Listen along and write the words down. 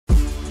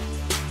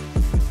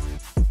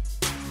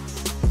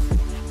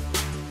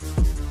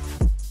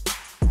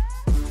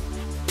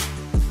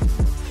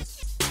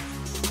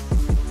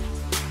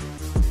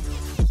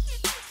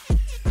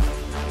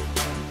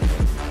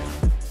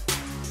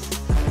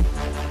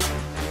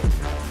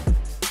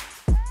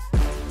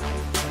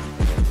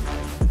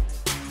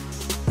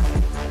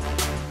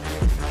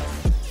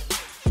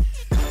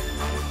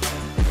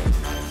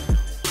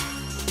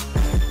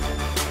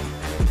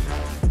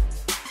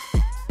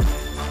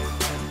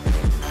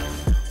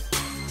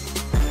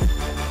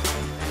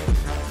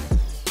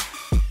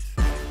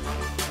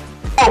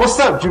What's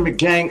up, Jimmy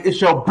Gang?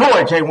 It's your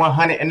boy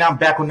J100, and I'm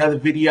back with another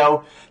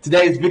video.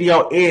 Today's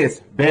video is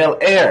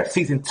Bel-Air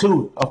Season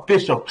 2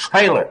 official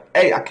trailer.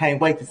 Hey, I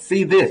can't wait to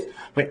see this.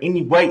 But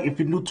anyway, if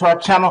you're new to our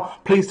channel,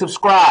 please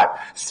subscribe,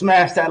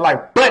 smash that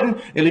like button,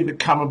 and leave a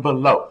comment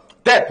below.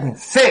 That being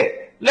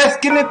said, let's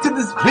get into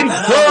this video.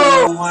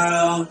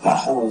 My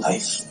whole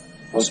life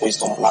was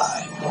based on a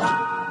lie.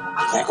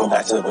 I can't go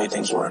back to the way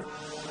things were.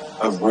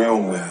 A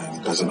real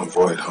man doesn't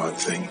avoid hard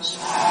things.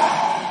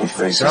 He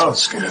faces what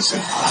scares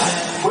him.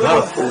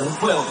 Will.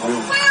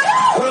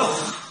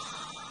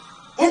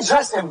 Get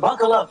dressed and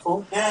buckle up,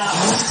 fool. Yeah.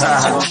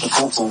 Take off the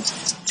coat,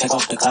 take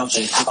off the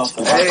couches, take off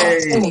the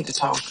Hey. We need to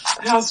talk.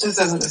 The house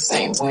just isn't the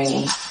same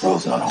when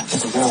Will's not home.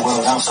 It's a real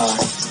world outside.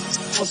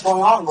 What's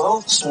going on,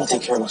 Will? Just want to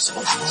take care of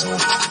myself.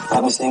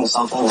 Got me seeing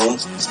something, man.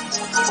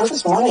 Where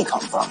does money come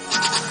from?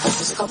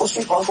 Just a couple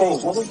streetball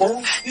games. What's it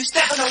doing? You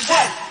stepping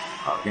away.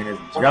 Okay,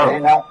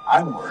 now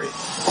I'm worried.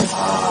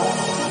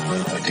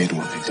 I did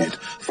what I did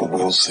for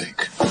Will's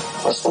sake.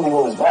 But still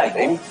Will is back,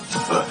 baby.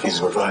 But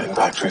he's reverting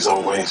back to his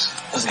old ways.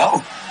 Let's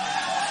go.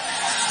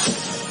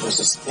 There's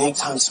this big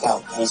time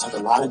scout, and he's had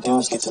a lot of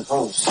dudes get to the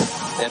pros.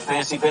 That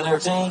fancy Bel-Air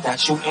team,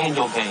 that's you and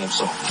your game,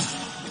 so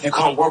if you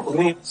come work with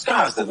me,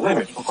 sky's the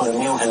limit. We'll put a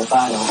meal in the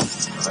final.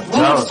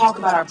 We need to talk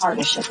about our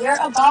partnership. You're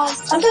a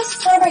boss. I'm just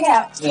serving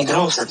out. You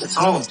don't set the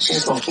tone. She's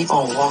just gonna keep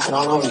on walking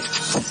all over you.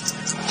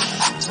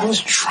 I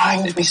was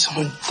trying to be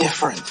someone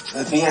different.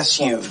 The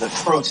VSU, the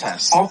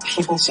protests, all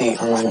people see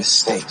are my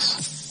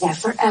mistakes.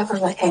 Never ever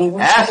let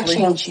anyone try to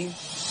change you.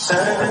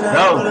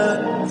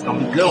 No, it's gonna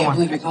be a good I can't one.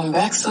 believe you're coming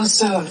back so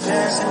soon.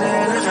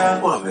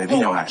 Well, baby,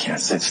 you know I can't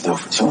sit still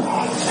for too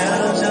long.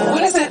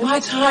 When is it my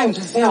time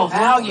to feel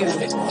valued?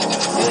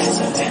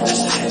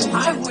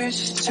 I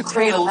wish to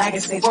create a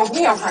legacy where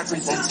we are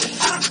represented.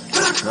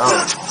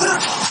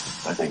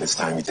 I think it's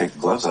time you take the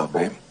gloves off,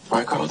 babe.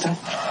 Right, Carlton?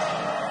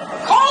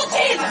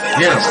 Carlton!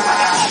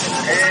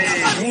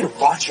 Yes. You need to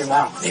watch your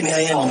mouth. Maybe I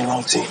am on the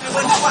wrong team.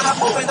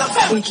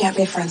 We can't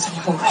be friends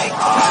anymore.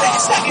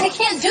 I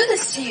can't do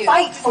this to you.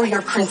 Fight for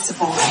your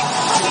principles.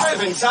 I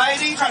have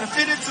anxiety trying to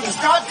fit into this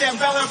goddamn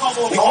Bel-Air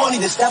bubble. We all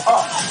need to step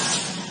up.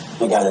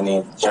 You gotta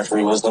need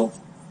Jeffrey wisdom.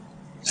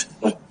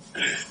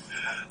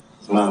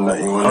 None that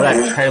you Oh, want to that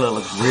hear. trailer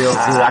looks real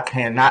good. I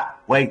cannot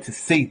wait to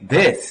see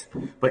this.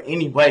 But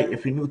anyway,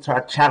 if you're new to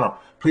our channel,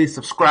 please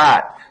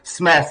subscribe,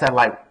 smash that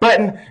like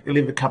button, and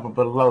leave a comment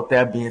below.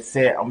 That being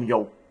said, I'm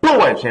your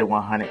boy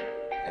J100,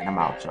 and I'm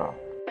out, y'all.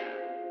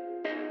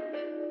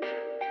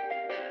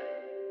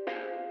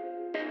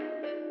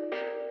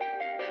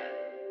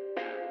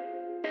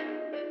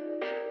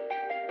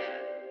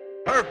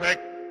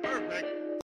 Perfect.